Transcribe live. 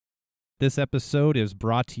This episode is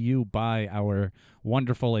brought to you by our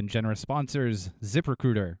wonderful and generous sponsors,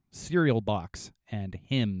 ZipRecruiter, Cereal Box, and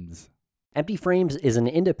Hims. Empty Frames is an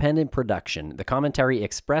independent production. The commentary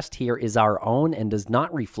expressed here is our own and does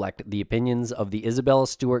not reflect the opinions of the Isabella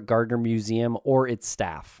Stewart Gardner Museum or its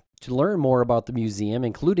staff. To learn more about the museum,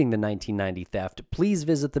 including the 1990 theft, please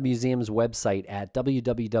visit the museum's website at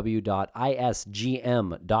www.isgm.org.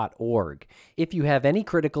 If you have any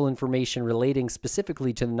critical information relating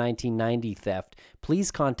specifically to the 1990 theft,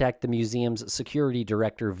 please contact the museum's security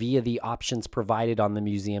director via the options provided on the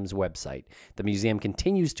museum's website. The museum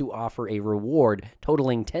continues to offer a reward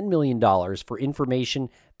totaling $10 million for information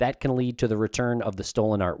that can lead to the return of the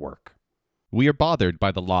stolen artwork. We are bothered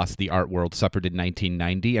by the loss the art world suffered in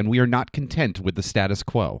 1990, and we are not content with the status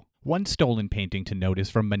quo. One stolen painting to note is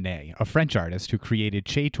from Monet, a French artist who created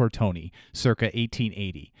Che Tortoni, circa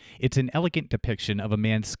 1880. It's an elegant depiction of a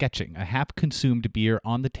man sketching a half-consumed beer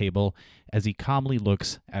on the table as he calmly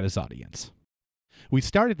looks at his audience. We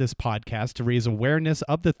started this podcast to raise awareness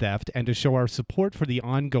of the theft and to show our support for the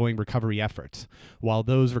ongoing recovery efforts. While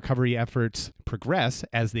those recovery efforts progress,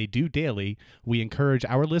 as they do daily, we encourage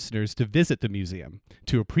our listeners to visit the museum,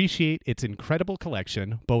 to appreciate its incredible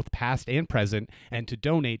collection, both past and present, and to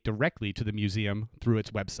donate directly to the museum through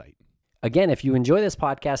its website. Again, if you enjoy this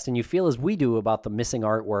podcast and you feel as we do about the missing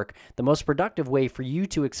artwork, the most productive way for you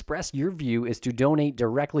to express your view is to donate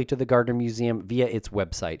directly to the Gardner Museum via its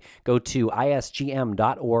website. Go to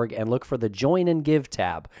isgm.org and look for the Join and Give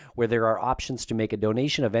tab, where there are options to make a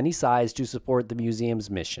donation of any size to support the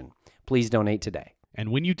museum's mission. Please donate today.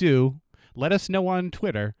 And when you do, let us know on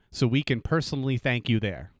Twitter so we can personally thank you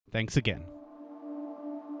there. Thanks again.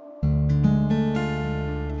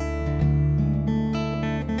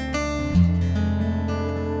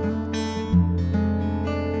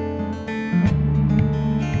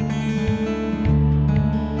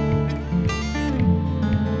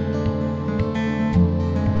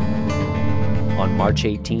 On March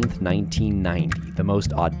 18th, 1990, the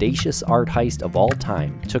most audacious art heist of all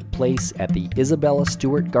time took place at the Isabella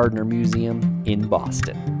Stewart Gardner Museum in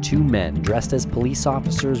Boston. Two men dressed as police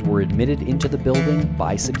officers were admitted into the building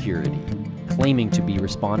by security, claiming to be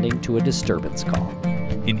responding to a disturbance call.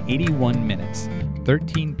 In 81 minutes,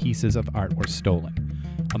 13 pieces of art were stolen.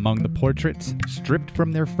 Among the portraits, stripped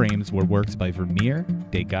from their frames, were works by Vermeer,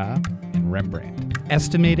 Degas, and Rembrandt.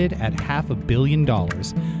 Estimated at $500 million,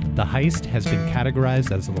 the heist has been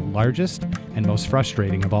categorized as the largest and most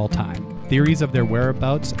frustrating of all time. Theories of their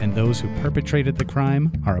whereabouts and those who perpetrated the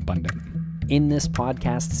crime are abundant. In this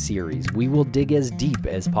podcast series, we will dig as deep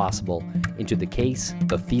as possible into the case,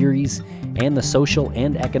 the theories, and the social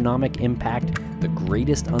and economic impact the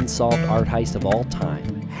greatest unsolved art heist of all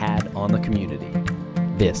time had on the community.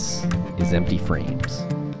 This is Empty Frames,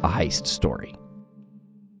 a heist story.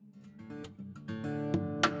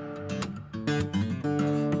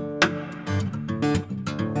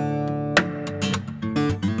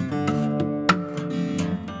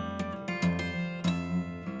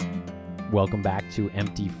 Welcome back to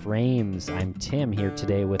Empty Frames. I'm Tim here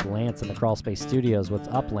today with Lance in the Crawlspace studios. What's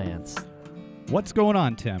up, Lance? What's going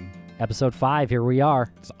on, Tim? Episode 5, here we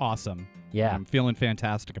are. It's awesome. Yeah. I'm feeling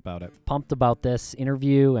fantastic about it. Pumped about this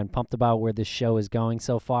interview and pumped about where this show is going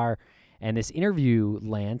so far. And this interview,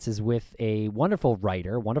 Lance, is with a wonderful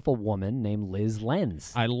writer, wonderful woman named Lyz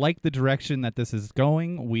Lenz. I like the direction that this is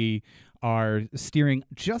going. We are steering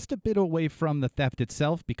just a bit away from the theft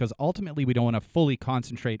itself because ultimately we don't want to fully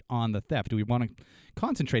concentrate on the theft. We want to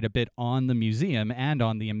concentrate a bit on the museum and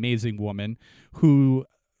on the amazing woman who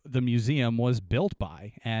the museum was built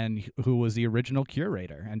by and who was the original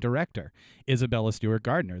curator and director, Isabella Stewart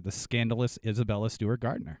Gardner, the scandalous Isabella Stewart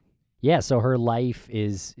Gardner. Yeah, so her life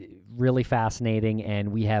is really fascinating,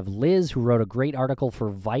 and we have Lyz, who wrote a great article for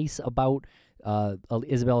Vice about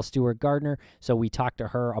Isabella Stewart Gardner. So we talked to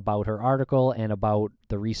her about her article and about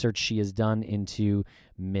the research she has done into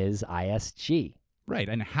Ms. ISG. Right,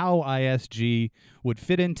 and how ISG would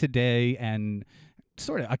fit in today and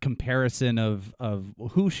sort of a comparison of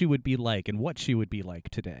who she would be like and what she would be like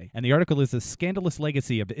today. And the article is The Scandalous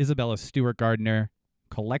Legacy of Isabella Stewart Gardner,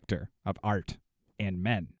 Collector of Art and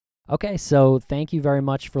Men. Okay, so thank you very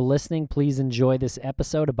much for listening. Please enjoy this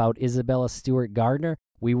episode about Isabella Stewart Gardner.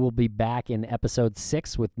 We will be back in episode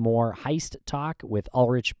 6 with more heist talk with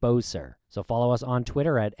Ulrich Boser. So follow us on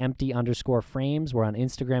Twitter at empty_frames. We're on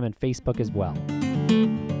Instagram and Facebook as well.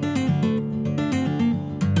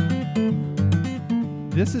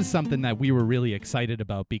 This is something that we were really excited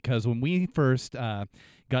about because when we first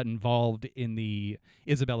got involved in the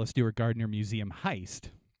Isabella Stewart Gardner Museum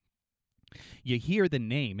heist, You hear the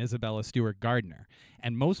name Isabella Stewart Gardner,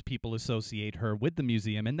 and most people associate her with the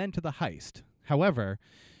museum and then to the heist. However,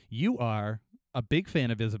 you are a big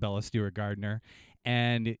fan of Isabella Stewart Gardner,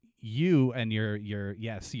 and you're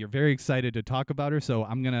very excited to talk about her, so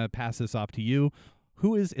I'm going to pass this off to you.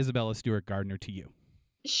 Who is Isabella Stewart Gardner to you?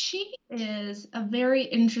 She is a very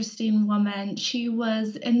interesting woman. She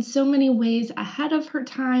was in so many ways ahead of her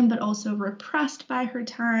time, but also repressed by her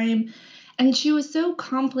time. And she was so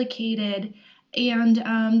complicated.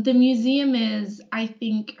 And the museum is, I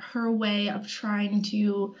think, her way of trying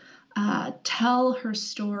to tell her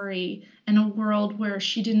story in a world where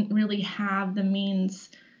she didn't really have the means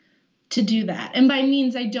to do that. And by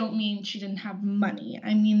means, I don't mean she didn't have money.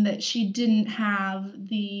 I mean that she didn't have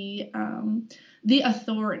the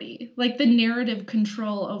authority, like the narrative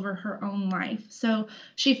control over her own life. So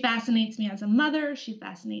she fascinates me as a mother. She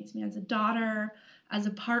fascinates me as a daughter, as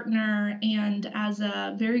a partner, and as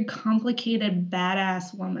a very complicated,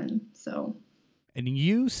 badass woman. So. And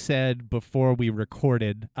you said before we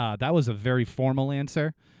recorded, that was a very formal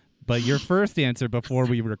answer, but your first answer before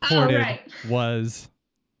we recorded was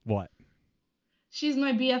what? She's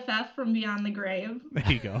my BFF from beyond the grave.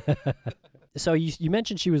 There you go. So you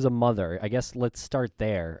mentioned she was a mother. I guess let's start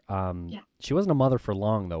there. She wasn't a mother for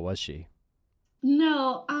long, though, was she?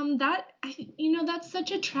 No, that's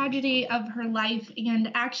such a tragedy of her life.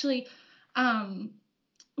 And actually,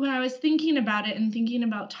 when I was thinking about it and thinking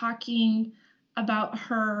about talking about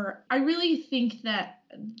her, I really think that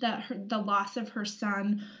the loss of her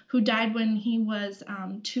son, who died when he was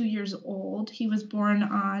 2 years old. He was born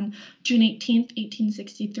on June 18th,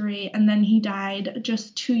 1863, and then he died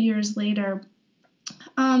just 2 years later.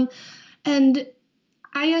 And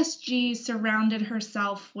ISG surrounded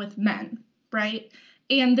herself with men, right?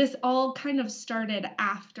 And this all kind of started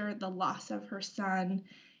after the loss of her son.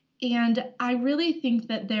 And I really think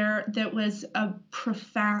that it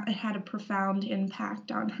had a profound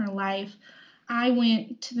impact on her life. I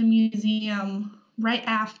went to the museum right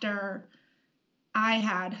after I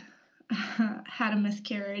had a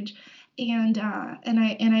miscarriage, and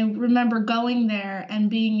I remember going there and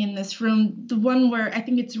being in this room, the one where I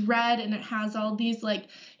think it's red and it has all these like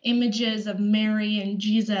images of Mary and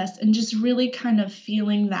Jesus, and just really kind of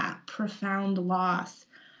feeling that profound loss.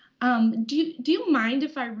 Do you mind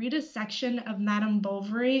if I read a section of Madame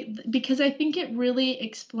Bovary, because I think it really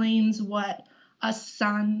explains what a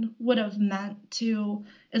son would have meant to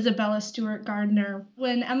Isabella Stewart Gardner.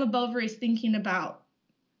 When Emma Bovary is thinking about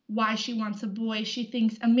why she wants a boy, she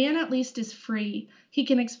thinks a man at least is free. He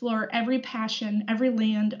can explore every passion, every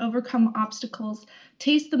land, overcome obstacles,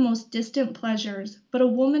 taste the most distant pleasures, but a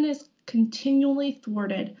woman is continually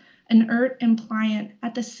thwarted, inert and pliant.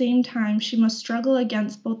 At the same time, she must struggle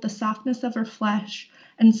against both the softness of her flesh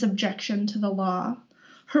and subjection to the law.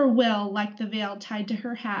 Her will, like the veil tied to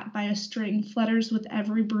her hat by a string, flutters with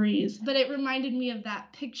every breeze. But it reminded me of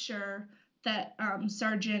that picture that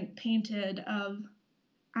Sargent painted of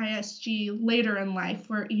ISG later in life,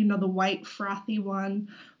 where, the white frothy one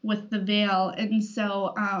with the veil. And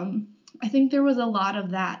so I think there was a lot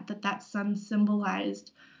of that sun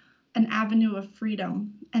symbolized an avenue of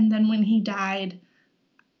freedom. And then when he died,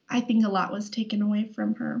 I think a lot was taken away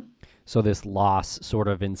from her. So this loss sort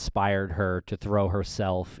of inspired her to throw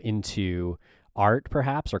herself into art,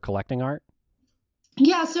 perhaps, or collecting art?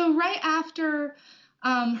 Yeah, so right after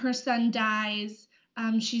her son dies,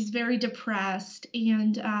 she's very depressed,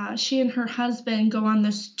 and she and her husband go on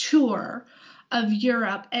this tour of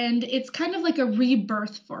Europe, and it's kind of like a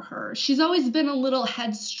rebirth for her. She's always been a little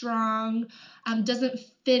headstrong, doesn't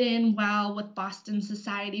fit in well with Boston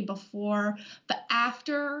society before, but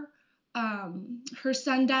after her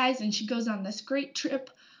son dies and she goes on this great trip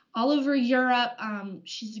all over Europe,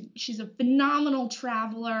 she's a phenomenal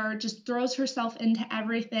traveler, just throws herself into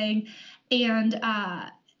everything, and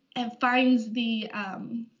finds the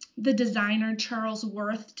designer Charles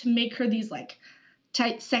Worth to make her these like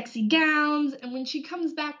tight, sexy gowns. And when she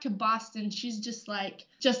comes back to Boston, she's just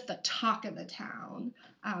the talk of the town,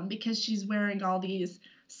 because she's wearing all these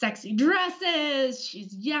sexy dresses.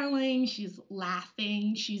 She's yelling, she's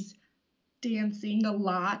laughing, she's dancing a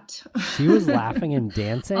lot. She was laughing and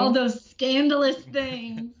dancing? All those scandalous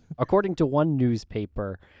things. According to one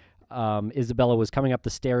newspaper, Isabella was coming up the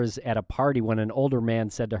stairs at a party when an older man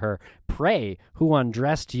said to her, "Pray, who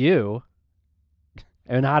undressed you?"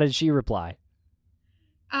 And how did she reply?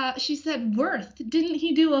 She said, "Worth, didn't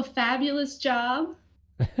he do a fabulous job?"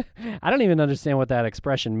 I don't even understand what that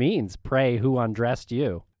expression means. Pray, who undressed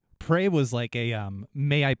you? Pray was like a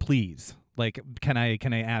may I please. Like, can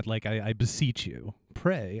I add, like, I beseech you,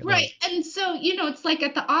 pray. Right. Like, And so, it's like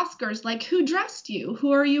at the Oscars, like, who dressed you?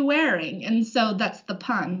 Who are you wearing? And so that's the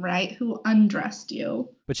pun, right? Who undressed you?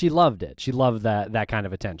 But she loved it. She loved that kind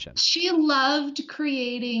of attention. She loved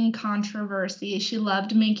creating controversy. She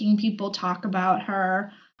loved making people talk about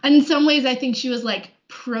her. And in some ways, I think she was like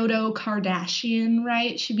proto-Kardashian,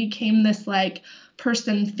 right? She became this like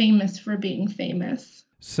person famous for being famous.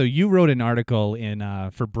 so you wrote an article in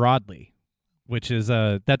for Broadly, which is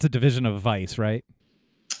that's a division of Vice, right?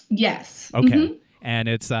 Yes. Okay. Mm-hmm. And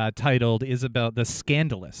it's titled The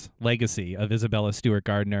Scandalous Legacy of Isabella Stewart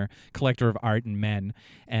Gardner, Collector of Art and Men.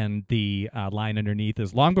 And the line underneath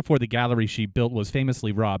is, long before the gallery she built was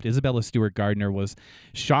famously robbed, Isabella Stewart Gardner was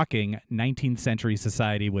shocking 19th century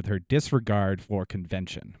society with her disregard for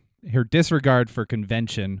convention. Her disregard for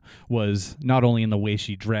convention was not only in the way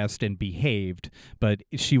she dressed and behaved, but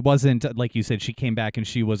she wasn't, like you said, she came back and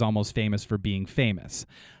she was almost famous for being famous.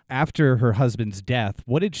 After her husband's death,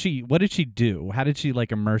 what did she do? How did she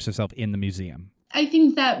like immerse herself in the museum? I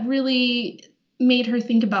think that really made her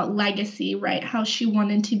think about legacy, right? How she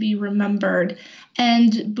wanted to be remembered.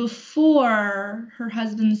 And before her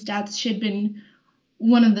husband's death, she had been,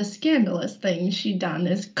 one of the scandalous things she'd done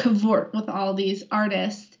is cavort with all these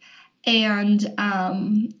artists. And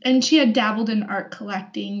she had dabbled in art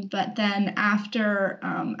collecting, but then after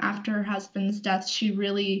her husband's death, she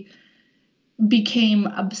really became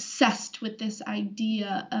obsessed with this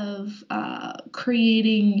idea of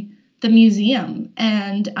creating the museum.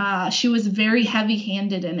 And she was very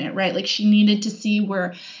heavy-handed in it, right? Like she needed to see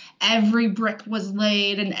where every brick was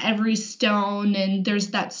laid and every stone. And there's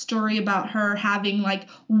that story about her having like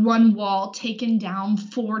one wall taken down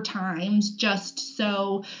 4 times just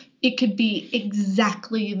so it could be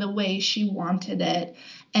exactly the way she wanted it.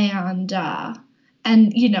 And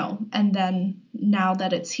then now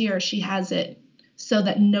that it's here, she has it so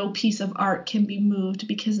that no piece of art can be moved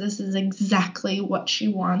because this is exactly what she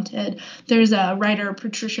wanted. There's a writer,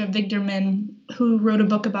 Patricia Vigderman, who wrote a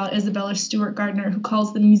book about Isabella Stewart Gardner, who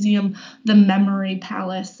calls the museum the memory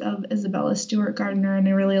palace of Isabella Stewart Gardner. And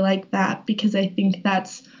I really like that because I think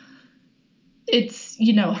it's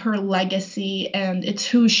her legacy and it's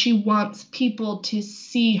who she wants people to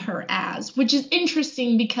see her as, which is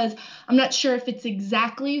interesting because I'm not sure if it's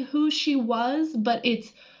exactly who she was, but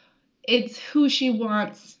it's who she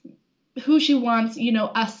wants,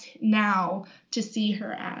 us now to see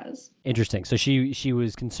her as. Interesting. So she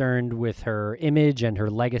was concerned with her image and her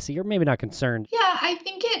legacy, or maybe not concerned. Yeah, I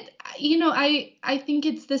think I think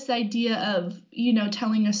it's this idea of,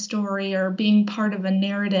 telling a story or being part of a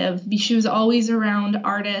narrative. She was always around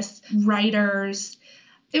artists, writers.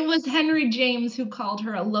 It was Henry James who called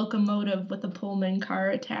her a locomotive with a Pullman car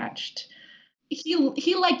attached.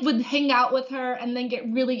 He like would hang out with her and then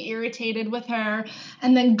get really irritated with her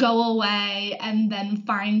and then go away and then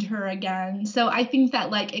find her again. So I think that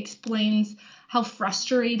like explains how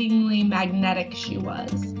frustratingly magnetic she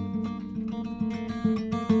was.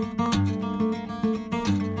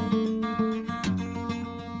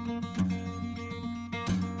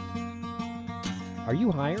 Are you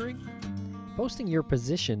hiring? Posting your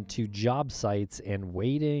position to job sites and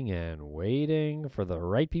waiting for the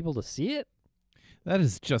right people to see it? That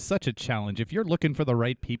is just such a challenge. If you're looking for the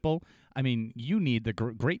right people, I mean, you need the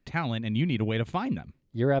great talent and you need a way to find them.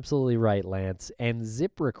 You're absolutely right, Lance. And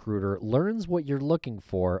ZipRecruiter learns what you're looking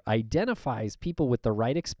for, identifies people with the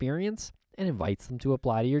right experience, and invites them to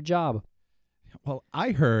apply to your job. Well,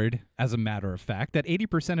 I heard, as a matter of fact, that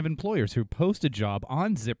 80% of employers who post a job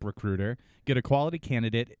on ZipRecruiter get a quality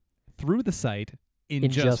candidate through the site in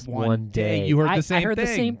just one day. You heard the same thing. I heard the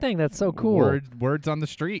same thing. That's so cool. Words on the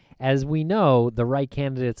street. As we know, the right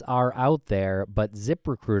candidates are out there, but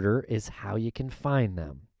ZipRecruiter is how you can find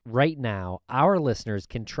them. Right now, our listeners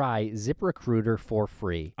can try ZipRecruiter for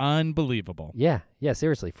free. Unbelievable. Yeah,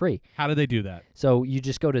 seriously, free. How do they do that? So you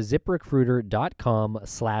just go to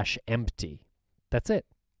ZipRecruiter.com/empty. That's it.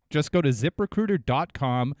 Just go to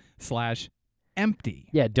ZipRecruiter.com/empty.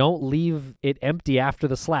 Yeah, don't leave it empty after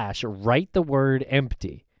the slash. Write the word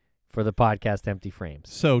empty for the podcast Empty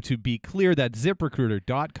Frames. So to be clear, that's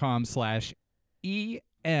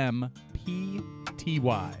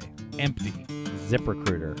ZipRecruiter.com/EMPTY. Empty.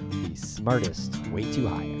 ZipRecruiter, the smartest way to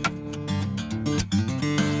hire.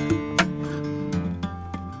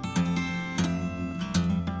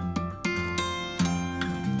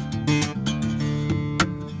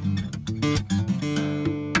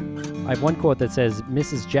 have one quote that says,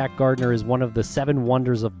 Mrs. Jack Gardner is one of the 7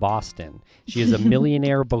 wonders of Boston. She is a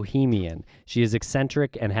millionaire bohemian. She is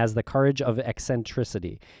eccentric and has the courage of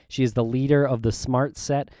eccentricity. She is the leader of the smart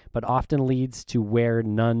set, but often leads to where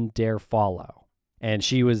none dare follow. And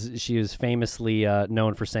she was famously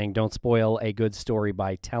known for saying, don't spoil a good story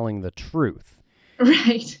by telling the truth.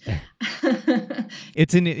 Right.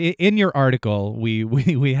 It's in your article.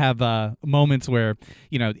 We have moments where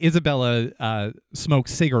Isabella smoked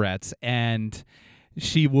cigarettes, and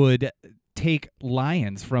she would take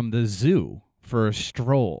lions from the zoo for a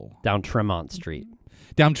stroll Down Tremont Street,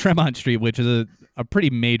 which is a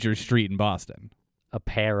pretty major street in Boston. A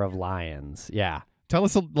pair of lions. Yeah. Tell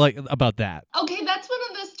us about that. Okay, that's one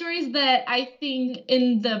of the stories that I think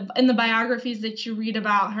in the biographies that you read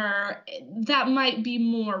about her, that might be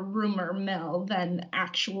more rumor mill than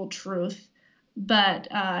actual truth. But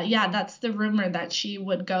yeah, that's the rumor, that she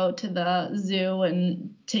would go to the zoo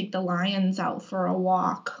and take the lions out for a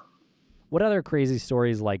walk. What other crazy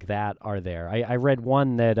stories like that are there? I read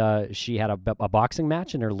one that she had a boxing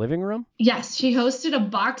match in her living room. Yes, she hosted a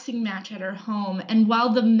boxing match at her home, and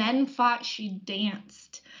while the men fought, she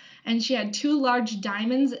danced. And she had 2 large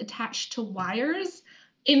diamonds attached to wires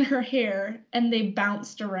in her hair, and they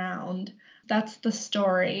bounced around. That's the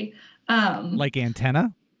story. Like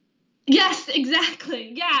antenna? Yes,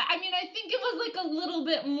 exactly. Yeah, I mean, I think it was like a little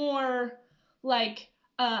bit more like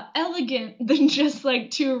elegant than just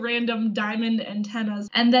like 2 random diamond antennas.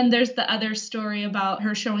 And then there's the other story about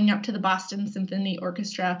her showing up to the Boston Symphony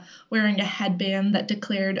Orchestra wearing a headband that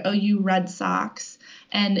declared OU Red Sox,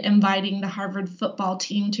 and inviting the Harvard football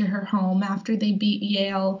team to her home after they beat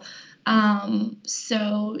Yale.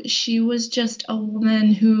 So she was just a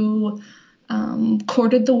woman who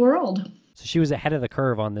courted the world. So she was ahead of the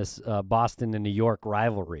curve on this Boston and New York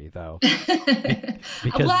rivalry, though.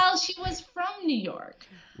 Well, she was from New York.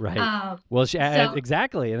 Right. Well,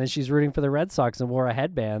 exactly. And then she's rooting for the Red Sox and wore a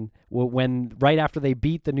headband right after they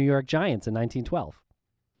beat the New York Giants in 1912.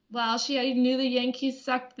 Well, she knew the Yankees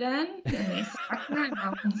sucked then, and they suck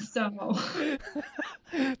now. So,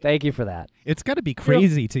 thank you for that. It's got to be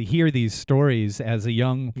crazy to hear these stories as a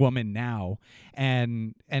young woman now,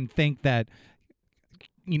 and think that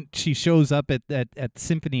she shows up at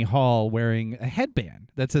Symphony Hall wearing a headband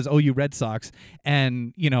that says OU Red Sox,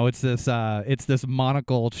 and it's this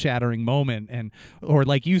monocle shattering moment, or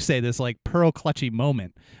like you say, this like pearl clutchy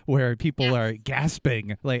moment where people are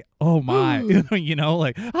gasping like, oh my,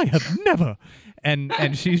 like I have never, and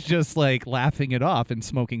she's just like laughing it off and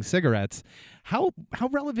smoking cigarettes. How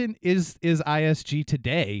relevant is ISG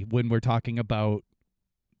today when we're talking about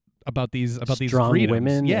these strong freedoms?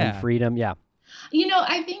 women and freedom? Yeah.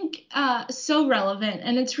 I think so relevant,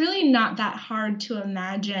 and it's really not that hard to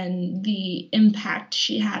imagine the impact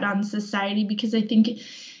she had on society, because I think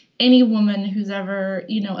any woman who's ever,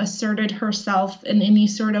 asserted herself in any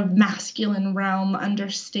sort of masculine realm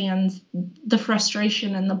understands the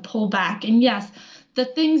frustration and the pullback. And yes, the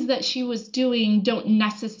things that she was doing don't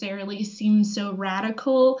necessarily seem so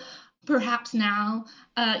radical. Perhaps now,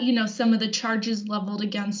 some of the charges leveled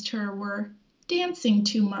against her were dancing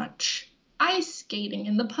too much, ice skating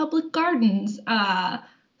in the public gardens,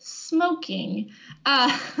 smoking.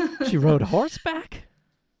 She rode horseback?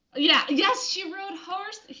 Yeah, yes, she rode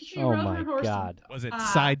horse. She rode her horse. Oh my God. Was it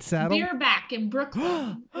side saddle? Bareback in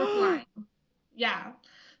Brooklyn. Yeah.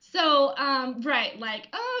 So, right, like,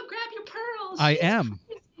 oh, grab your pearls. I am.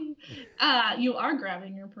 You are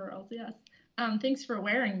grabbing your pearls, yes. Thanks for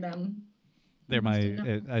wearing them. They're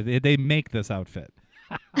they make this outfit.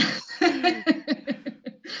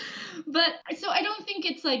 But so I don't think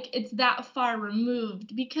it's that far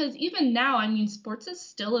removed, because even now, I mean, sports is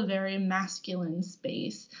still a very masculine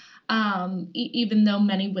space. Even though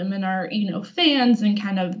many women are, fans and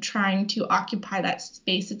kind of trying to occupy that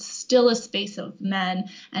space, it's still a space of men.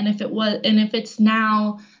 And if it's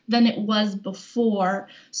now, then it was before.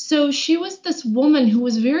 So she was this woman who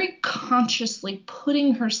was very consciously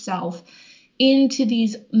putting herself into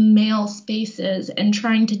these male spaces and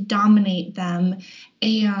trying to dominate them,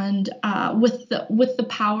 and with the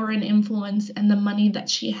power and influence and the money that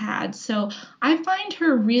she had. So I find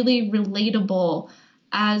her really relatable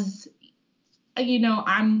as,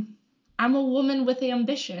 I'm a woman with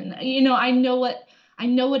ambition. I know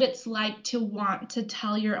what it's like to want to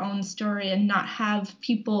tell your own story and not have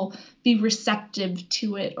people be receptive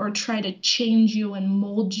to it or try to change you and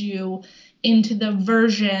mold you into the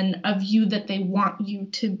version of you that they want you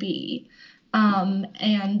to be.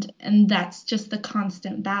 And that's just the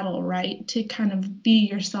constant battle, right? To kind of be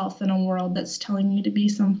yourself in a world that's telling you to be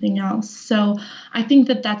something else. So I think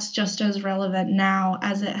that that's just as relevant now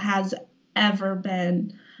as it has ever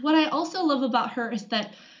been. What I also love about her is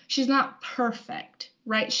that she's not perfect,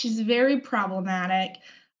 right? She's very problematic.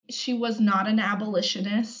 She was not an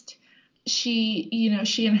abolitionist. She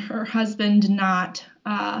and her husband did not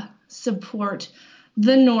support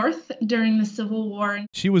the North during the Civil War.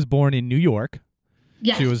 She was born in New York.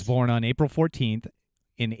 Yes. She was born on April 14th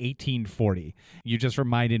in 1840. You just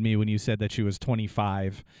reminded me when you said that she was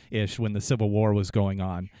 25-ish when the Civil War was going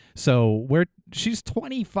on. So she's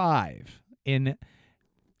 25 in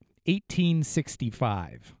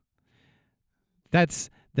 1865. That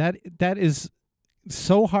is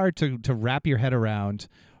so hard to wrap your head around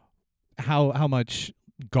how much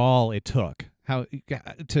gall it took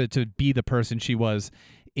to be the person she was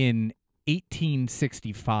in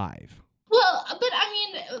 1865. Well, but I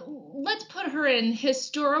mean, let's put her in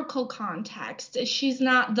historical context. She's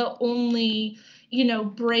not the only,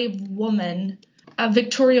 brave woman.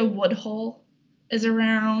 Victoria Woodhull is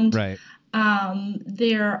around. Right.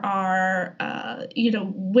 There are,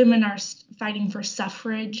 women are fighting for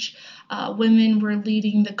suffrage. Women were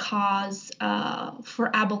leading the cause for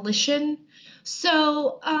abolition.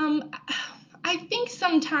 So I think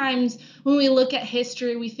sometimes when we look at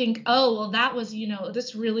history, we think, oh, well, that was,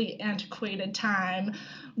 this really antiquated time.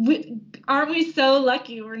 Aren't we so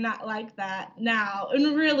lucky we're not like that now?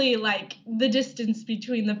 And really, like, the distance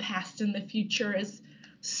between the past and the future is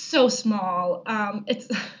so small.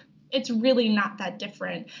 It's really not that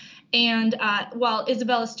different. And while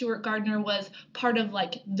Isabella Stewart Gardner was part of,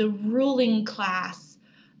 like, the ruling class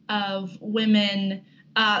of women,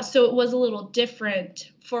 so it was a little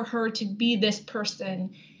different for her to be this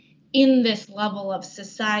person in this level of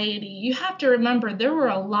society. You have to remember there were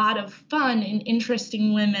a lot of fun and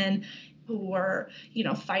interesting women who were,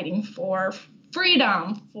 fighting for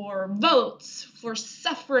freedom, for votes, for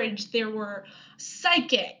suffrage. There were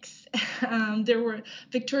psychics.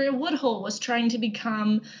 Victoria Woodhull was trying to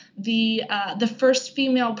become the first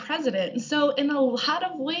female president. So in a lot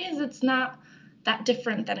of ways, it's not that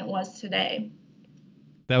different than it was today.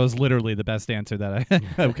 That was literally the best answer that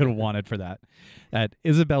I could have wanted for that. That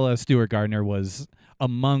Isabella Stewart Gardner was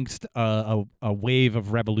amongst a wave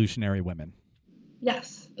of revolutionary women.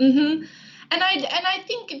 Yes. Mm-hmm. And I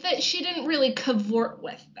think that she didn't really cavort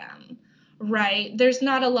with them, right? There's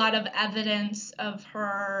not a lot of evidence of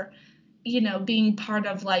her, being part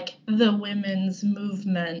of, like, the women's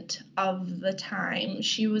movement of the time.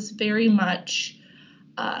 She was very much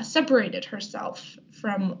separated herself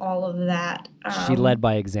from all of that. She led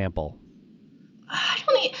by example.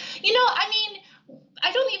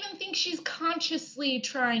 I don't even think she's consciously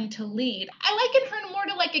trying to lead. I liken her more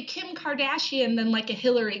to, like, a Kim Kardashian than, like, a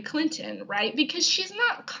Hillary Clinton, right? Because she's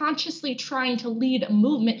not consciously trying to lead a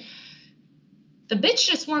movement. The bitch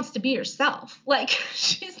just wants to be herself. Like,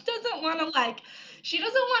 she doesn't want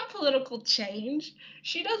political change.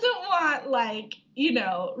 She doesn't want, like,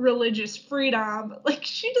 religious freedom. Like,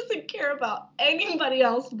 she doesn't care about anybody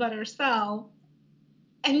else but herself.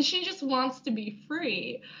 And she just wants to be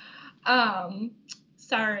free.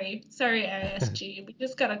 Sorry, ISG. We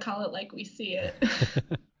just gotta call it like we see it.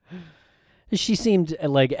 She seemed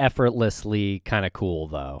like effortlessly kind of cool,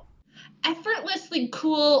 though. Effortlessly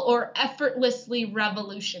cool or effortlessly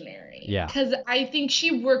revolutionary. Yeah. Because I think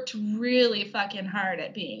she worked really fucking hard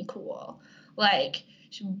at being cool. Like,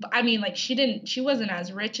 she wasn't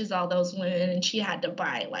as rich as all those women, and she had to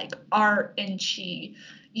buy, like, art, and she,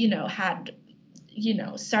 had,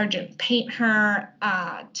 Sargent paint her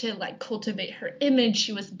to, like, cultivate her image.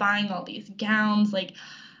 She was buying all these gowns. Like,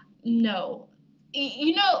 no.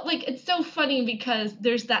 Like, it's so funny because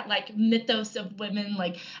there's that, like, mythos of women.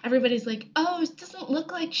 Like, everybody's like, oh, it doesn't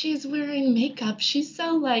look like she's wearing makeup. She's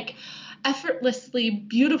so, like, effortlessly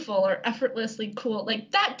beautiful or effortlessly cool.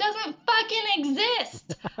 Like, that doesn't fucking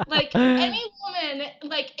exist. Like, any woman,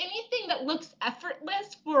 like, anything that looks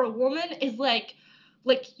effortless for a woman is, like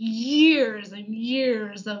years and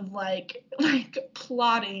years of like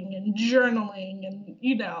plotting and journaling and,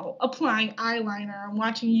 applying eyeliner and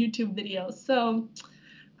watching YouTube videos. So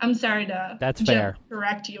I'm sorry to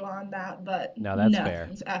correct you on that, but no, that's fair.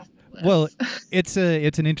 It's effortless. Well, it's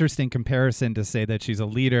an interesting comparison to say that she's a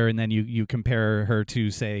leader, and then you compare her to,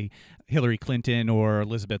 say, Hillary Clinton or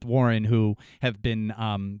Elizabeth Warren, who have been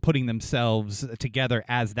putting themselves together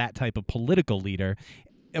as that type of political leader.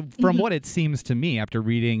 From what it seems to me, after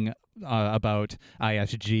reading about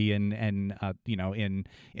ISG and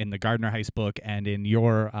in the Gardner Heist book and in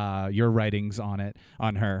your writings on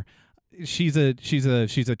her, she's a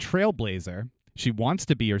trailblazer. She wants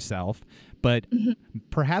to be herself, but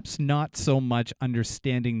perhaps not so much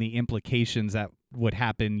understanding the implications that would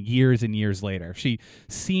happen years and years later. She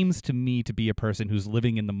seems to me to be a person who's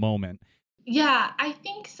living in the moment. Yeah, I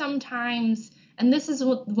think sometimes, and this is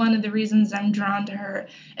one of the reasons I'm drawn to her,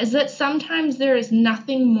 is that sometimes there is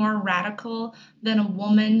nothing more radical than a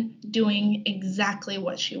woman doing exactly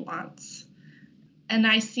what she wants. And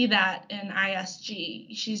I see that in ISG.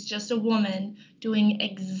 She's just a woman doing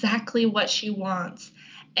exactly what she wants,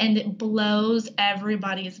 and it blows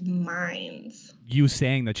everybody's minds. You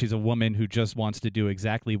saying that she's a woman who just wants to do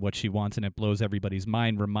exactly what she wants and it blows everybody's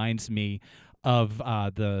mind reminds me of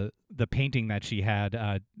the painting that she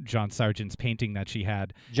had, John Sargent's painting that she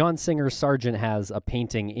had. John Singer Sargent has a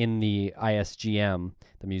painting in the ISGM,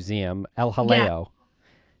 the museum, El Jaleo.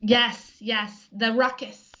 Yeah. Yes, the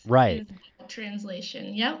Ruckus. Right. Is the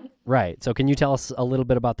translation. Yep. Right. So can you tell us a little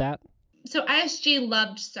bit about that? So ISG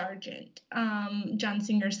loved Sargent, John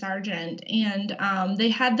Singer Sargent, and they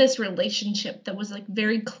had this relationship that was like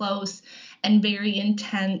very close and very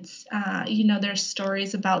intense. There's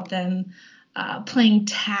stories about them playing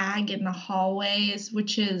tag in the hallways,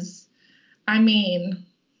 which is,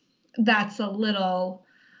 that's a little.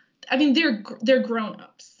 They're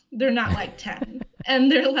grown-ups. They're not like 10.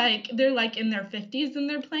 And they're like in their 50s and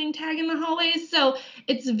they're playing tag in the hallways. So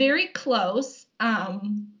it's very close.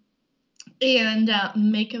 And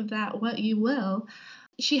make of that what you will.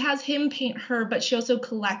 She has him paint her, but she also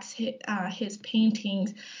collects his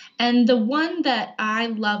paintings. And the one that I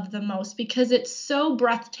love the most, because it's so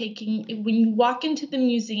breathtaking, when you walk into the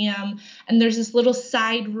museum and there's this little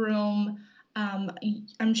side room,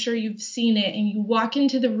 I'm sure you've seen it, and you walk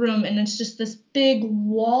into the room and it's just this big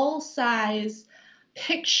wall-size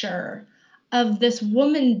picture of this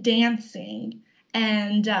woman dancing.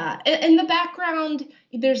 And in the background,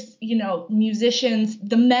 there's, musicians.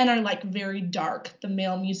 The men are like very dark. The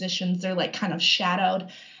male musicians, they're like kind of shadowed.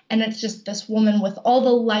 And it's just this woman with all the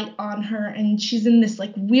light on her. And she's in this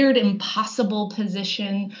like weird, impossible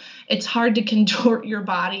position. It's hard to contort your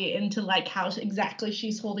body into like how exactly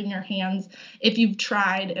she's holding her hands. If you've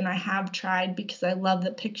tried, and I have tried because I love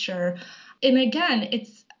the picture. And again,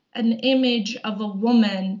 it's an image of a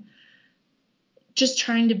woman just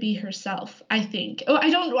trying to be herself, I think. I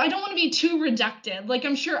don't want to be too reductive. Like,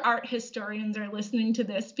 I'm sure art historians are listening to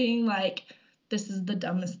this being like, this is the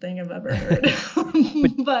dumbest thing I've ever heard.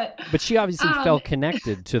 but she obviously felt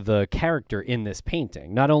connected to the character in this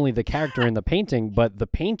painting. Not only the character in the painting, but the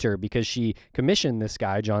painter, because she commissioned this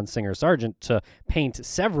guy, John Singer Sargent, to paint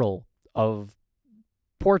several of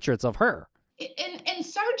portraits of her. And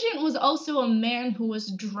Sargent was also a man who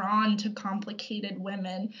was drawn to complicated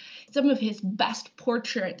women. Some of his best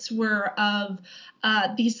portraits were of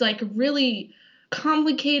these like really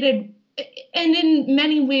complicated and in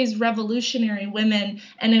many ways revolutionary women.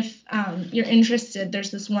 And if you're interested,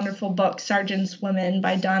 there's this wonderful book, Sargent's Women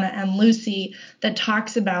by Donna M. Lucy, that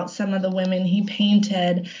talks about some of the women he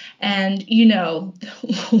painted. And,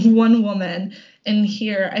 one woman in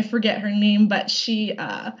here, I forget her name, but she...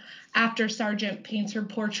 after Sargent paints her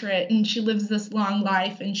portrait and she lives this long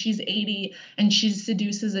life and she's 80 and she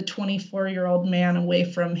seduces a 24-year-old man away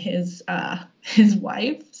from his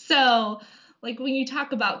wife. So like when you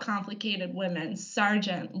talk about complicated women,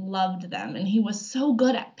 Sargent loved them and he was so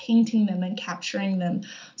good at painting them and capturing them.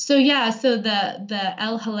 So the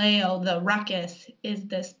El Jaleo, the Ruckus, is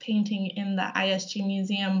this painting in the ISG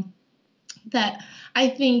Museum that I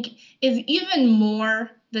think is even more,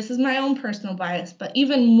 this is my own personal bias, but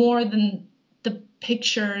even more than the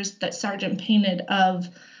pictures that Sargent painted of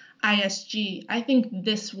ISG, I think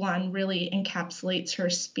this one really encapsulates her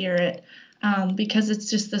spirit because it's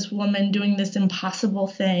just this woman doing this impossible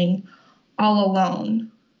thing all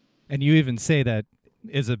alone. And you even say that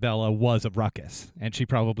Isabella was a ruckus, and she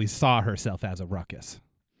probably saw herself as a ruckus.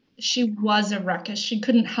 She was a ruckus. She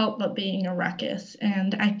couldn't help but being a ruckus,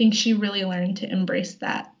 and I think she really learned to embrace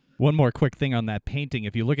that. One more quick thing on that painting.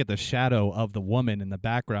 If you look at the shadow of the woman in the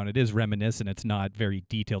background, it is reminiscent. It's not very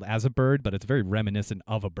detailed as a bird, but it's very reminiscent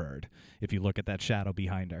of a bird if you look at that shadow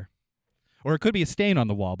behind her. Or it could be a stain on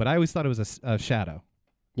the wall, but I always thought it was a shadow.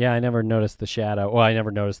 Yeah, I never noticed the shadow. Well, I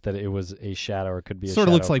never noticed that it was a shadow, or it could be a shadow. Sort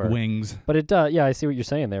of looks like wings. But it does. Yeah, I see what you're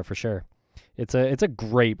saying there for sure. It's a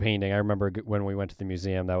great painting. I remember when we went to the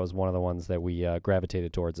museum, that was one of the ones that we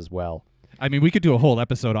gravitated towards as well. I mean, we could do a whole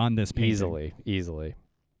episode on this painting. Easily.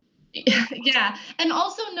 Yeah. And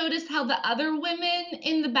also notice how the other women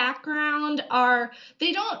in the background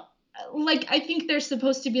they don't, like, I think they're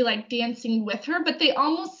supposed to be like dancing with her, but they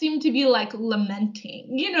almost seem to be like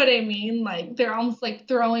lamenting. You know what I mean? Like they're almost like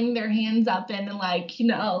throwing their hands up and like,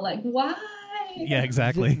 like, why? Yeah,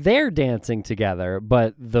 exactly. They're dancing together,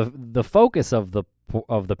 but the focus of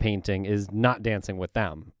the painting is not dancing with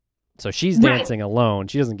them. So she's Right. dancing alone.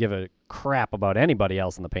 She doesn't give a crap about anybody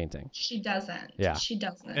else in the painting. She doesn't. Yeah. She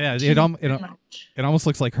doesn't. Yeah, She's very much. it almost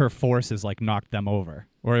looks like her force has like knocked them over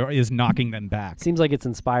or is knocking them back. Seems like it's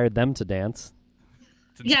inspired them to dance.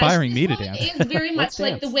 It's inspiring me to It dance. is very much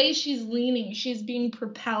like the dance. way she's leaning. She's being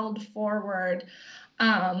propelled forward.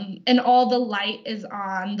 And all the light is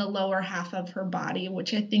on the lower half of her body,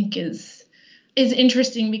 which I think is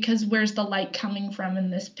interesting because where's the light coming from in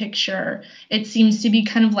this picture? It seems to be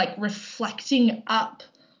kind of like reflecting up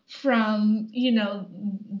from,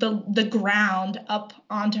 the ground up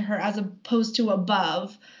onto her as opposed to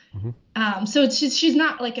above. Mm-hmm. So it's just, she's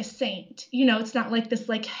not like a saint, it's not like this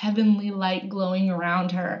like heavenly light glowing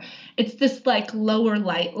around her. It's this like lower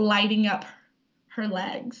light lighting up her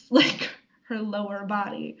legs, like her lower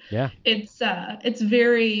body. Yeah. It's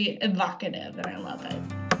very evocative and I love it.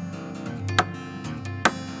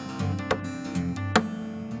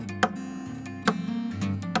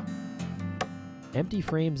 Empty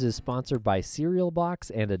Frames is sponsored by Serial Box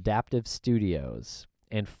and Adaptive Studios.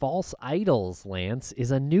 And False Idols, Lance,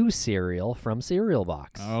 is a new serial from Serial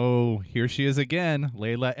Box. Oh, here she is again,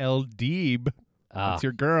 Layla El Deeb. That's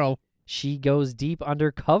your girl. She goes deep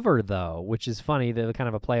undercover, though, which is funny. They're kind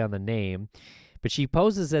of a play on the name. But she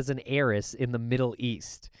poses as an heiress in the Middle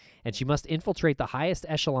East, and she must infiltrate the highest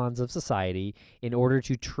echelons of society in order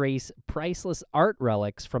to trace priceless art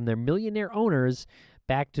relics from their millionaire owners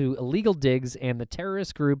back to illegal digs and the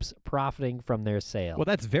terrorist groups profiting from their sale. Well,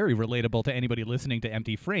 that's very relatable to anybody listening to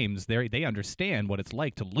Empty Frames. They understand what it's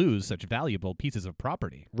like to lose such valuable pieces of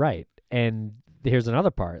property. Right. And here's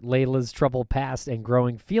another part. Layla's troubled past and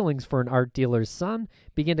growing feelings for an art dealer's son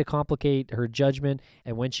begin to complicate her judgment,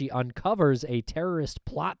 and when she uncovers a terrorist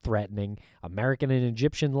plot threatening American and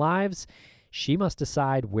Egyptian lives, she must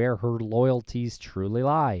decide where her loyalties truly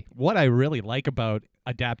lie. What I really like about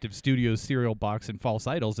Adaptive Studios' Serial Box and False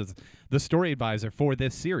Idols is the story advisor for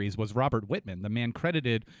this series was Robert Whitman, the man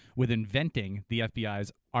credited with inventing the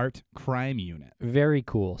FBI's art crime unit. Very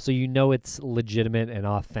cool. So you know it's legitimate and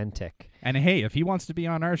authentic. And hey, if he wants to be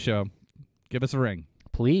on our show, give us a ring.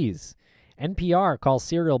 Please. NPR calls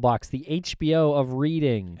Serial Box the HBO of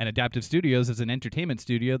reading. And Adaptive Studios is an entertainment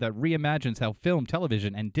studio that reimagines how film,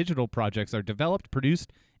 television, and digital projects are developed,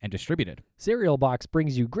 produced, and distributed. Serial Box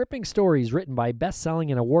brings you gripping stories written by best-selling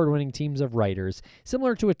and award-winning teams of writers,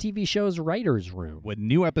 similar to a TV show's writer's room. With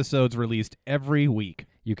new episodes released every week.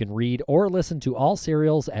 You can read or listen to all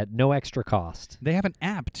serials at no extra cost. They have an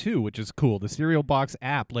app, too, which is cool. The Serial Box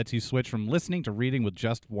app lets you switch from listening to reading with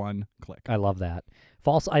just one click. I love that.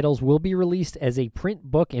 False Idols will be released as a print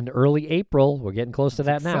book in early April. We're getting close to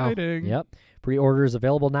that now. Exciting. Yep. Pre-orders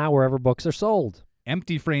available now wherever books are sold.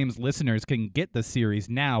 Empty Frames listeners can get the series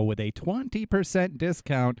now with a 20%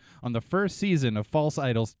 discount on the first season of False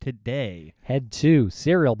Idols today. Head to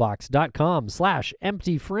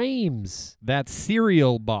serialbox.com/emptyframes. That's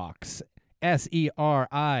Serial Box,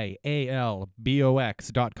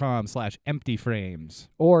 serialbox.com/emptyframes.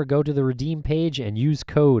 Or go to the redeem page and use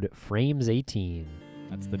code FRAMES18.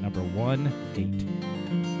 That's the number 18.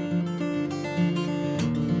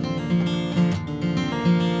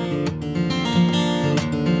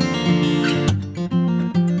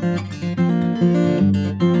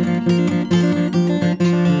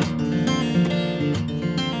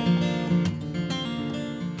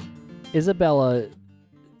 Isabella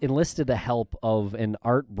enlisted the help of an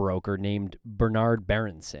art broker named Bernard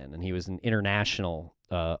Berenson, and he was an international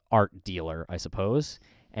art dealer, I suppose.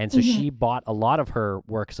 And so she bought a lot of her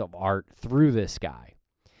works of art through this guy.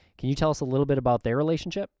 Can you tell us a little bit about their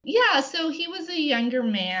relationship? Yeah, so he was a younger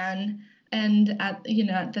man, and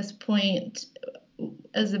at this point,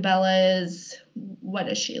 Isabella is, what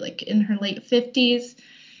is she, like in her late 50s?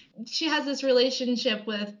 She has this relationship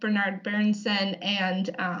with Bernard Berenson,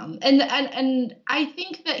 and I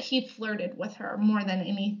think that he flirted with her more than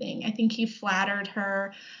anything. I think he flattered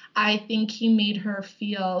her. I think he made her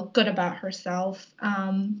feel good about herself,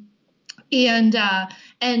 and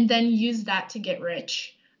then used that to get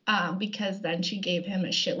rich, because then she gave him a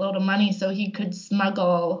shitload of money so he could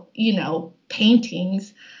smuggle,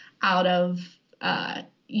 paintings out of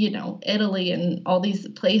Italy and all these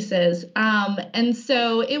places. And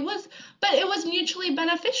so it was mutually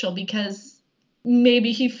beneficial because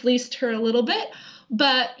maybe he fleeced her a little bit,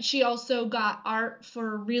 but she also got art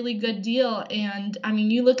for a really good deal. And I mean,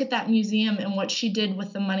 you look at that museum and what she did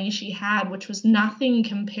with the money she had, which was nothing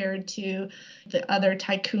compared to the other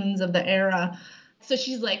tycoons of the era. So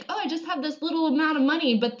she's like, oh, I just have this little amount of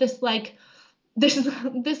money, but this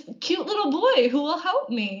cute little boy who will help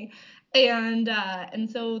me. And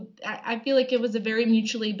so I feel like it was a very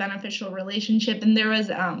mutually beneficial relationship. And there's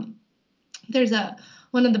a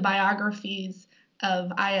one of the biographies of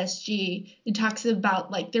ISG, it talks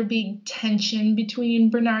about like there being tension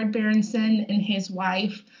between Bernard Berenson and his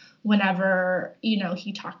wife whenever,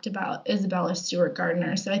 he talked about Isabella Stewart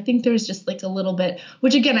Gardner. So I think there's just like a little bit,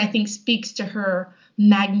 which again, I think speaks to her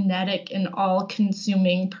magnetic and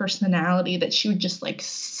all-consuming personality, that she would just like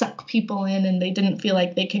suck people in and they didn't feel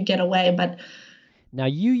like they could get away. But now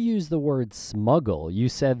you use the word smuggle. You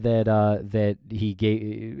said that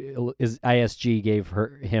ISG gave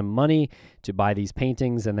him money to buy these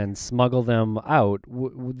paintings and then smuggle them out.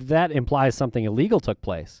 That implies something illegal took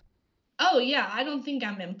place. Oh, yeah. I don't think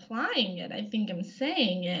I'm implying it. I think I'm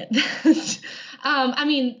saying it. I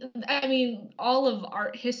mean, all of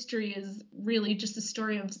art history is really just a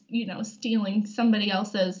story of, stealing somebody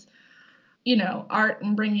else's, art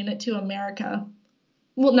and bringing it to America.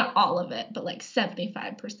 Well, not all of it, but like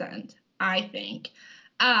 75%, I think.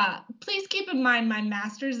 Please keep in mind my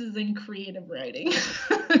master's is in creative writing.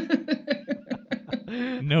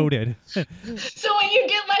 Noted. So when you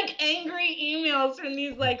get like angry emails from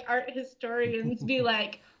these like art historians, be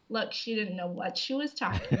like, look, she didn't know what she was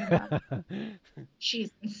talking about.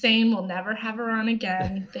 She's insane. We'll never have her on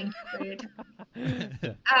again. Thank you for your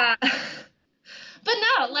time. But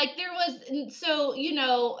no, like there was, so,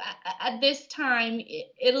 at this time,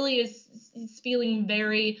 Italy is feeling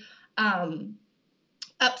very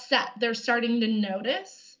upset. They're starting to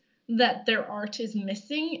notice that their art is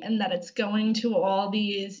missing and that it's going to all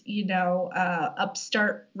these,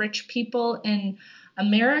 upstart rich people in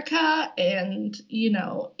America and,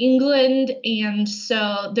 England. And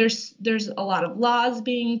so there's a lot of laws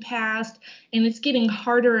being passed, and it's getting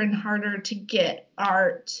harder and harder to get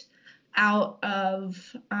art out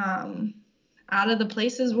of the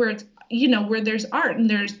places where it's, where there's art, and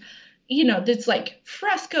there's, it's like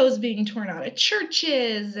frescoes being torn out of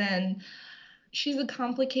churches. And she's a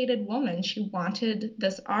complicated woman. She wanted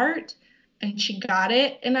this art and she got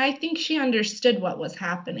it. And I think she understood what was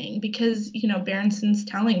happening because, Berenson's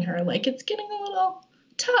telling her, like, it's getting a little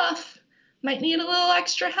tough. Might need a little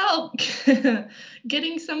extra help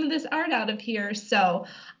getting some of this art out of here. So,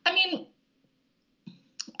 I mean,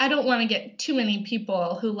 I don't want to get too many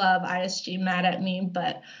people who love ISG mad at me,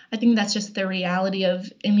 but I think that's just the reality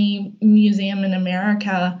of any museum in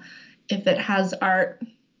America. If it has art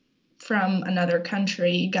from another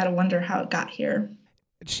country, you got to wonder how it got here.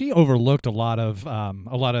 She overlooked a lot of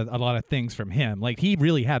things from him. Like, he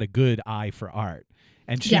really had a good eye for art,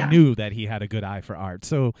 and she knew that he had a good eye for art.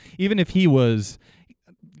 So even if he was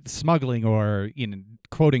smuggling or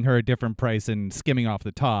quoting her a different price and skimming off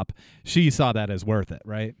the top, she saw that as worth it,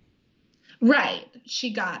 right? Right.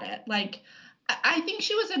 She got it. Like, I think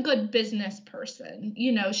she was a good business person.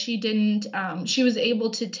 She didn't, she was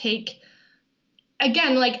able to take,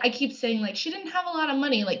 again, like I keep saying, like, she didn't have a lot of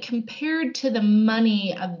money, like compared to the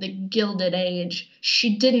money of the Gilded Age,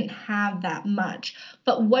 she didn't have that much,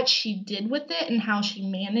 but what she did with it and how she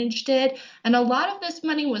managed it. And a lot of this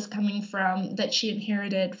money was coming from that she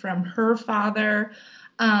inherited from her father,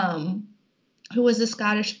 who was a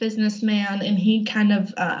Scottish businessman. And he kind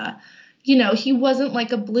of, he wasn't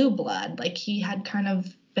like a blue blood. Like, he had kind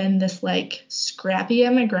of been this like scrappy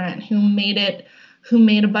immigrant who made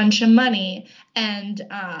a bunch of money. And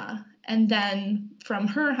then from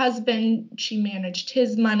her husband, she managed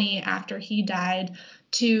his money after he died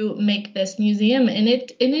to make this museum. And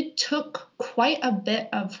it took quite a bit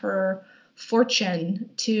of her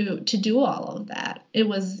fortune to do all of that. It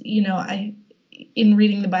was, in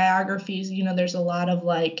reading the biographies, there's a lot of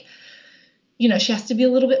like, she has to be a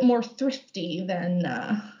little bit more thrifty than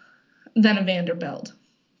a Vanderbilt,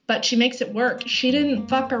 but she makes it work. She didn't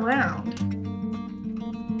fuck around.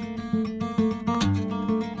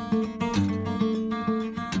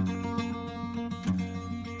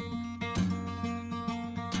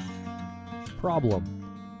 Problem.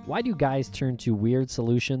 Why do guys turn to weird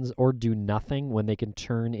solutions or do nothing when they can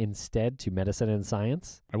turn instead to medicine and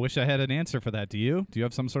science? I wish I had an answer for that. Do you? Do you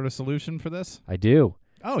have some sort of solution for this? I do.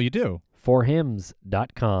 Oh, you do?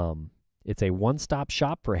 forhims.com. It's a one-stop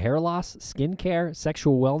shop for hair loss, skincare,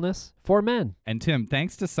 sexual wellness for men. And Tim,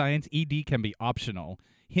 thanks to science, ED can be optional.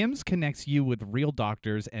 HIMS connects you with real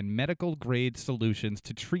doctors and medical-grade solutions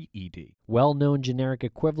to treat ED. Well-known generic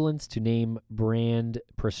equivalents to name brand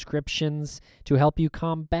prescriptions to help you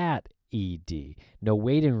combat ED. No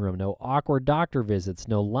waiting room, no awkward doctor visits,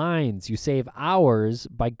 no lines. You save hours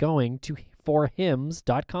by going to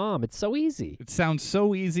forhims.com. It's so easy. It sounds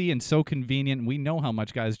so easy and so convenient. We know how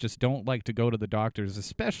much guys just don't like to go to the doctors,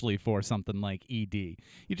 especially for something like ED.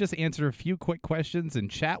 You just answer a few quick questions and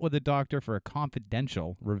chat with a doctor for a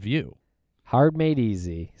confidential review. Hard made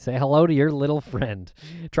easy. Say hello to your little friend.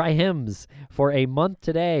 Try Hims for a month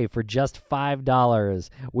today for just $5.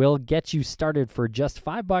 We'll get you started for just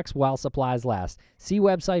 $5 while supplies last. See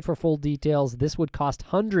website for full details. This would cost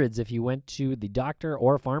hundreds if you went to the doctor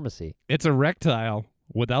or pharmacy. It's erectile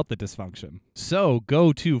without the dysfunction. So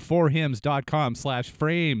go to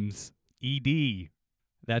forhims.com/frames, ED.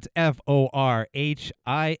 That's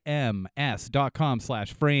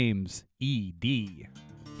FORHIMS.com/frames, ED.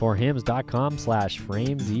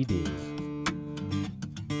 Forhims.com/framesed.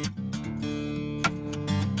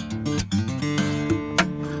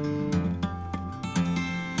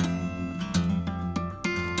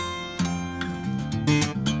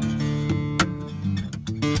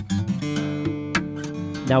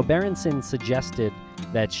 Now, Berenson suggested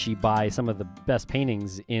that she buy some of the best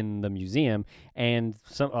paintings in the museum and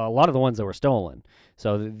a lot of the ones that were stolen.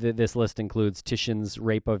 So this list includes Titian's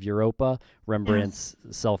Rape of Europa, Rembrandt's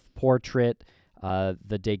Self-Portrait,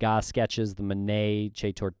 the Degas sketches, the Manet,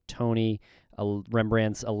 Che Tortoni,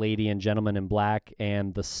 Rembrandt's A Lady and Gentleman in Black,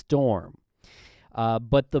 and The Storm.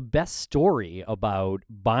 But the best story about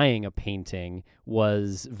buying a painting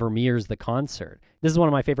was Vermeer's The Concert. This is one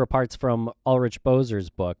of my favorite parts from Ulrich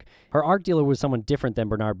Boser's book. Her art dealer was someone different than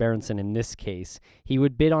Bernard Berenson in this case. He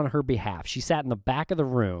would bid on her behalf. She sat in the back of the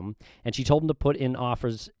room, and she told him to put in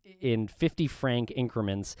offers in 50-franc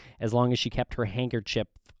increments as long as she kept her handkerchief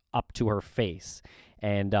up to her face.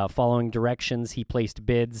 And following directions, he placed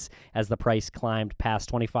bids as the price climbed past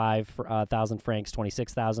 25,000 francs,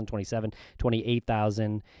 26,000, 27,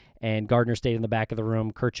 28,000. And Gardner stayed in the back of the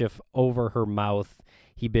room, kerchief over her mouth.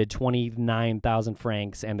 He bid 29,000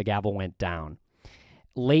 francs, and the gavel went down.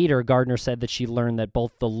 Later, Gardner said that she learned that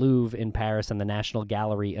both the Louvre in Paris and the National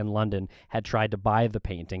Gallery in London had tried to buy the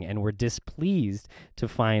painting and were displeased to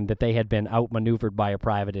find that they had been outmaneuvered by a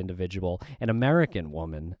private individual, an American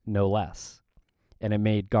woman, no less. And it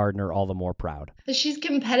made Gardner all the more proud. She's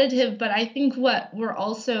competitive, but I think what we're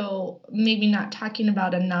also maybe not talking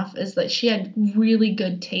about enough is that she had really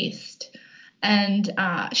good taste. And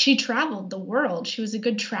she traveled the world. She was a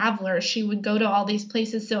good traveler. She would go to all these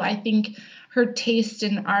places. So I think her taste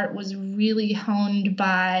in art was really honed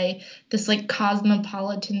by this like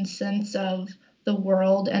cosmopolitan sense of the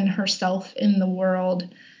world and herself in the world.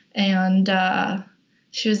 And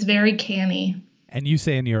she was very canny. And you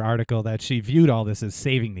say in your article that she viewed all this as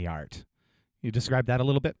saving the art. You describe that a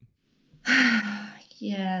little bit?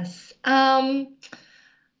 Yes. Again,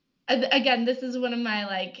 this is one of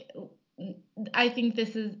my I think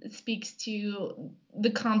this speaks to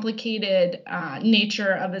the complicated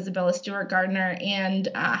nature of Isabella Stewart Gardner and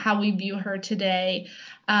how we view her today,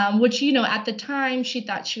 which, at the time she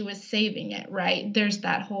thought she was saving it, right? There's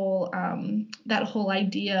that whole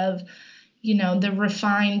idea of, the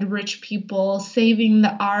refined rich people saving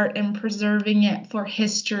the art and preserving it for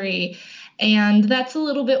history. And that's a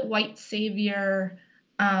little bit white savior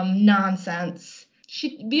nonsense.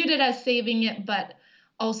 She viewed it as saving it, but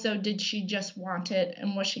also, did she just want it,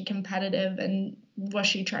 and was she competitive, and was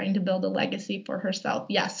she trying to build a legacy for herself?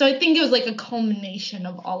 Yeah, so I think it was like a culmination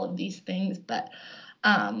of all of these things, but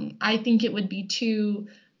I think it would be too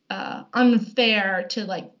unfair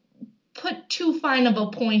to put too fine of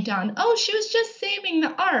a point on, she was just saving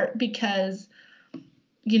the art because,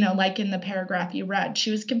 like in the paragraph you read,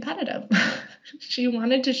 she was competitive. She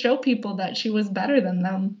wanted to show people that she was better than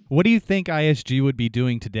them. What do you think ISG would be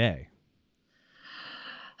doing today?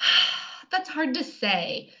 That's hard to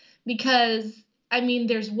say because,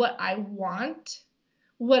 there's what I want,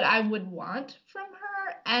 what I would want from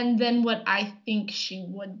her, and then what I think she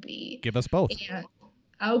would be. Give us both.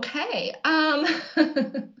 Okay.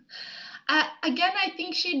 Again, I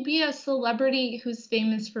think she'd be a celebrity who's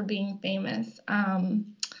famous for being famous.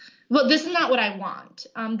 Well, this is not what I want.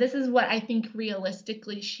 This is what I think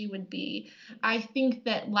realistically she would be. I think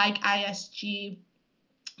that like ISG,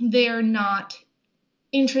 they're not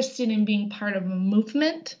interested in being part of a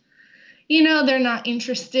movement. They're not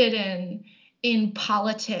interested in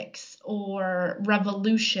politics or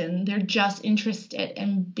revolution. They're just interested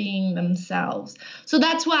in being themselves. So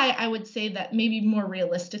that's why I would say that maybe more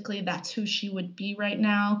realistically, that's who she would be right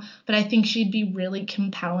now. But I think she'd be really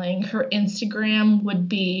compelling. Her Instagram would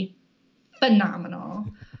be phenomenal.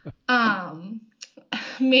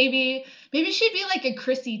 Maybe she'd be like a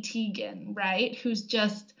Chrissy Teigen, right? Whose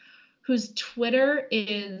Twitter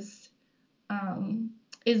is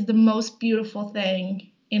the most beautiful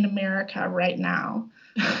thing in America right now.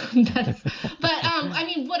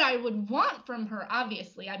 What I would want from her,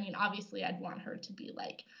 obviously I'd want her to be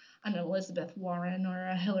like an Elizabeth Warren or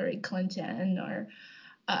a Hillary Clinton or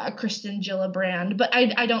a Kristen Gillibrand, but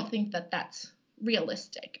I don't think that that's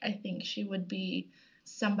realistic. I think she would be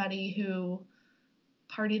somebody who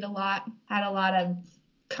partied a lot, had a lot of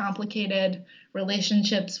complicated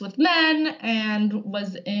relationships with men, and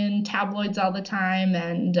was in tabloids all the time,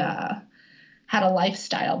 and had a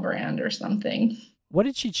lifestyle brand or something. What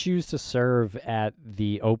did she choose to serve at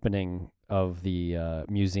the opening of the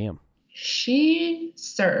museum? She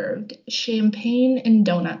served champagne and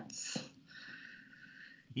donuts.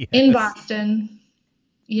 Yes. In Boston.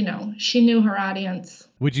 You know, she knew her audience.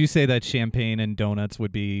 Would you say that champagne and donuts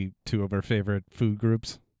would be two of her favorite food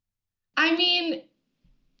groups? I mean,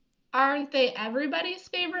 aren't they everybody's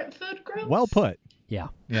favorite food group? Well put. Yeah.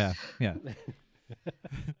 Yeah.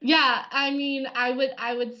 Yeah, I mean, I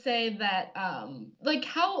would say that like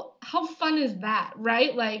how fun is that,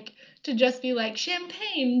 right? Like to just be like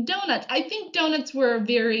champagne, donuts. I think donuts were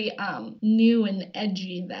very new and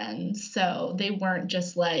edgy then, so they weren't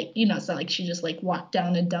just like, you know, it's not like she just like walked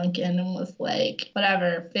down to Dunkin' and was like,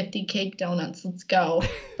 whatever, 50 cake donuts, let's go.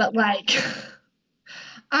 But like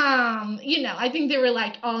you know, I think they were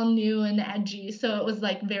like all new and edgy, so it was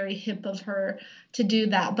like very hip of her to do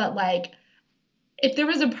that. But like if there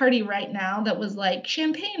was a party right now that was like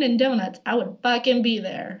champagne and donuts, I would fucking be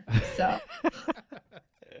there. So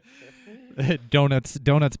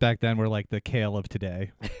donuts back then were like the kale of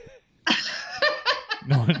today.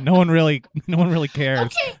 No one really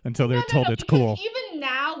cares until they're told it's cool. Even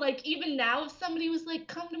now, if somebody was like,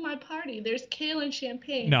 "Come to my party, there's kale and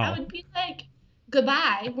champagne," I would be like,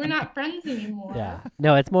 goodbye, we're not friends anymore. Yeah.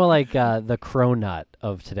 No, it's more like the cronut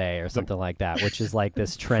of today or something like that, which is like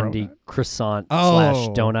this trendy croissant /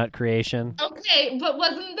 donut crereation. Okay, but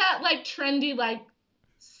wasn't that like trendy like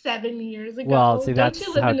 7 years ago? Well, see, Don't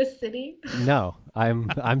you live in a city? No, I'm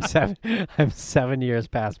 7 years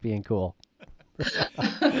past being cool.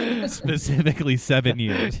 Specifically 7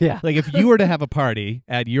 years. Yeah. Like if you were to have a party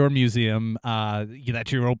at your museum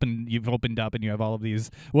that you've opened up and you have all of these,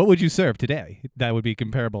 what would you serve today that would be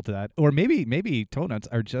comparable to that? Or maybe donuts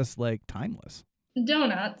are just like timeless.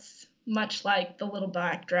 Donuts, much like the little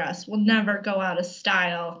black dress, will never go out of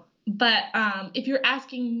style. But if you're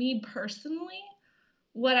asking me personally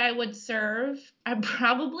what I would serve, I'd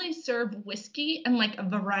probably serve whiskey and like a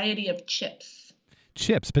variety of chips.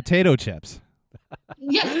 Chips, potato chips.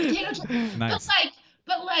 Yes, potato chips. Nice.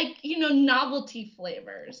 But like, you know, novelty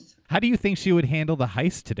flavors. How do you think she would handle the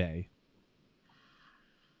heist today?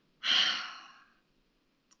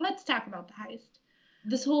 Let's talk about the heist.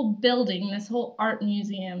 This whole building, this whole art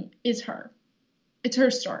museum is her. It's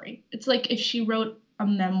her story. It's like if she wrote a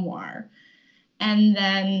memoir. And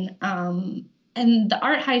then, and the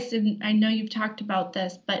art heist, and I know you've talked about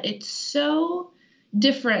this, but it's so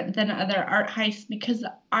different than other art heists because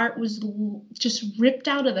the art was just ripped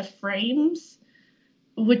out of the frames,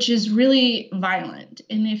 which is really violent.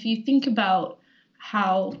 And if you think about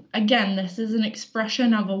how, again, this is an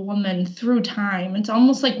expression of a woman through time, it's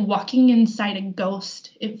almost like walking inside a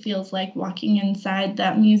ghost. It feels like walking inside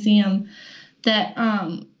that museum, that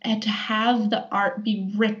and to have the art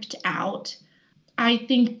be ripped out, I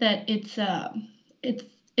think that it's a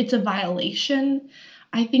violation.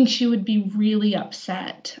 I think she would be really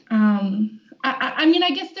upset. I mean,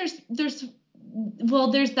 I guess there's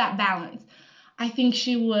that balance. I think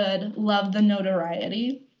she would love the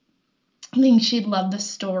notoriety. I think she'd love the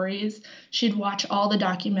stories. She'd watch all the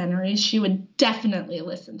documentaries. She would definitely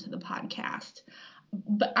listen to the podcast.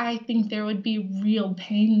 But I think there would be real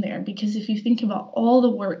pain there because if you think about all the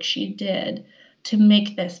work she did to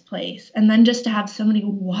make this place, and then just to have somebody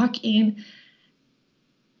walk in,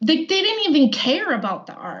 they didn't even care about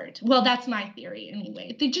the art. Well, that's my theory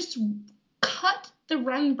anyway. They just cut the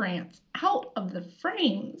Rembrandts out of the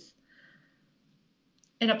frames.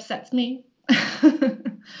 It upsets me.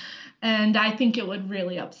 And I think it would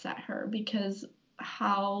really upset her because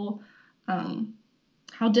how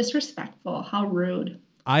disrespectful, how rude.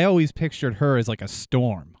 I always pictured her as like a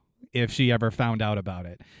storm if she ever found out about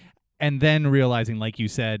it. And then realizing, like you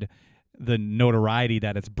said, the notoriety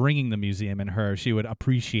that it's bringing the museum and her, she would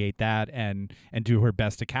appreciate that and do her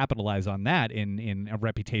best to capitalize on that in a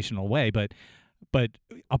reputational way. But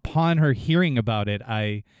upon her hearing about it,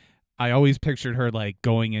 I always pictured her like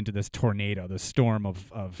going into this tornado, the storm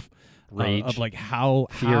of rage, of like how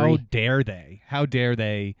dare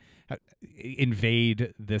they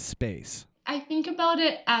invade this space. I think about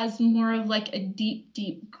it as more of like a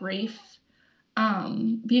deep grief.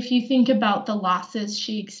 If you think about the losses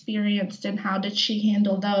she experienced and how did she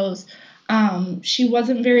handle those, she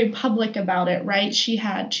wasn't very public about it, right? She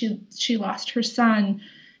lost her son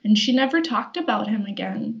and she never talked about him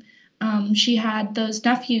again. She had those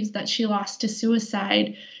nephews that she lost to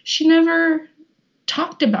suicide. She never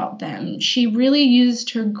talked about them. She really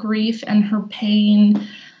used her grief and her pain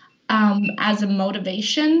as a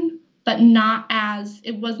motivation, but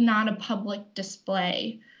it was not a public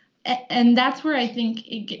display. And that's where I think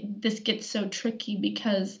this gets so tricky,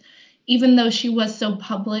 because even though she was so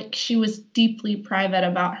public, she was deeply private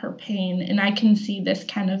about her pain. And I can see this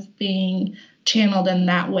kind of being channeled in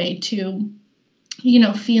that way too,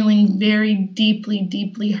 feeling very deeply,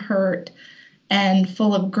 deeply hurt and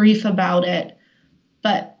full of grief about it,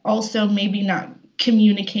 but also maybe not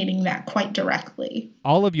communicating that quite directly.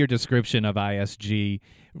 All of your description of ISG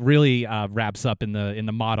really wraps up in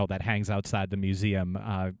the model that hangs outside the museum.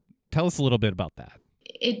 Tell us a little bit about that.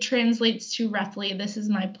 It translates to roughly, this is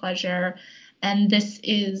my pleasure and this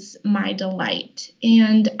is my delight.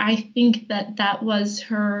 And I think that was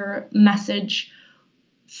her message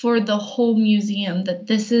for the whole museum, that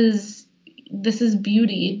this is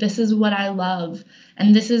beauty, this is what I love,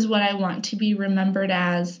 and this is what I want to be remembered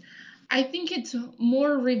as. I think it's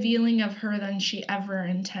more revealing of her than she ever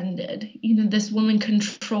intended. This woman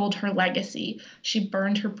controlled her legacy. She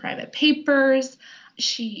burned her private papers.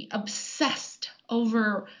 She obsessed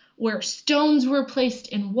over where stones were placed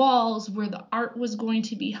in walls, where the art was going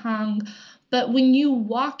to be hung. But when you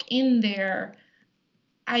walk in there,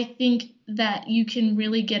 I think that you can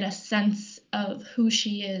really get a sense of who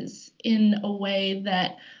she is in a way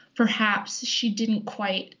that perhaps she didn't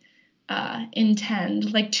quite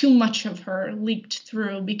intend. Like, too much of her leaked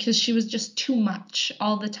through because she was just too much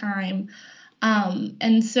all the time.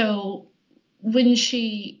 And so when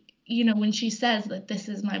she says that this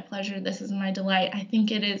is my pleasure, this is my delight, I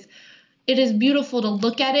think it is beautiful to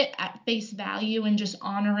look at it at face value and just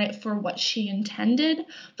honor it for what she intended.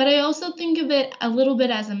 But I also think of it a little bit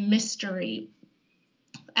as a mystery,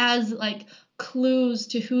 as like clues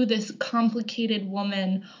to who this complicated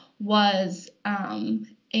woman was.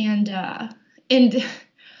 And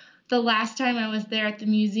the last time I was there at the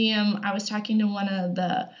museum, I was talking to one of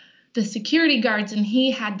the security guards, and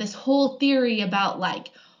he had this whole theory about like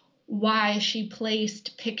why she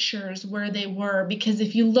placed pictures where they were, because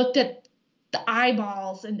if you looked at the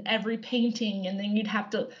eyeballs in every painting, and then you'd have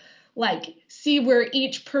to like see where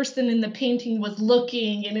each person in the painting was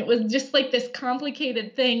looking, and it was just like this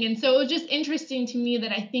complicated thing. And so it was just interesting to me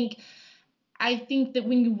that I think that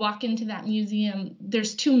when you walk into that museum,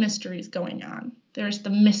 there's two mysteries going on. There's the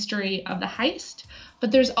mystery of the heist,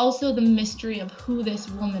 but there's also the mystery of who this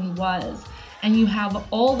woman was. And you have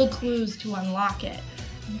all the clues to unlock it,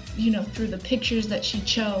 through the pictures that she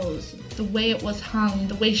chose, the way it was hung,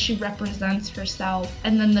 the way she represents herself,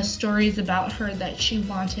 and then the stories about her that she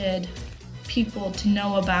wanted people to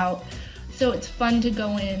know about. So it's fun to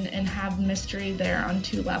go in and have mystery there on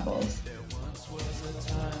two levels.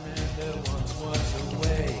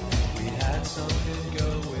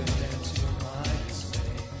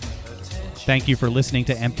 Thank you for listening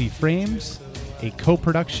to Empty Frames, a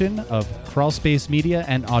co-production of Crawlspace Media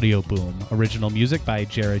and Audioboom. Original music by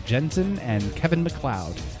Jared Jensen and Kevin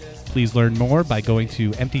MacLeod. Please learn more by going to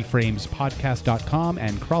emptyframespodcast.com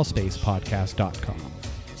and crawlspacepodcast.com.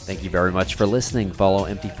 Thank you very much for listening. Follow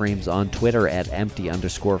Empty Frames on Twitter at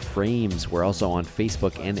empty_frames. We're also on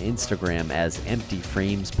Facebook and Instagram as Empty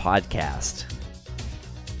Frames Podcast.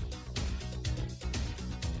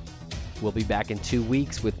 We'll be back in 2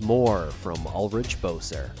 weeks with more from Ulrich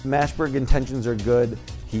Boser. Mashberg intentions are good.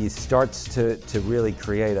 He starts to really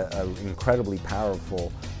create an incredibly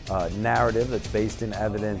powerful narrative that's based in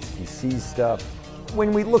evidence. He sees stuff.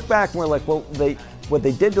 When we look back, we're like, well, what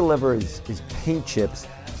they did deliver is paint chips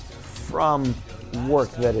from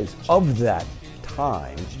work that is of that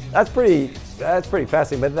time. That's pretty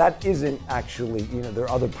fascinating, but that isn't actually, there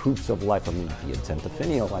are other proofs of life. I mean, if he had sent the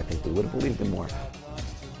finial, I think we would have believed him more.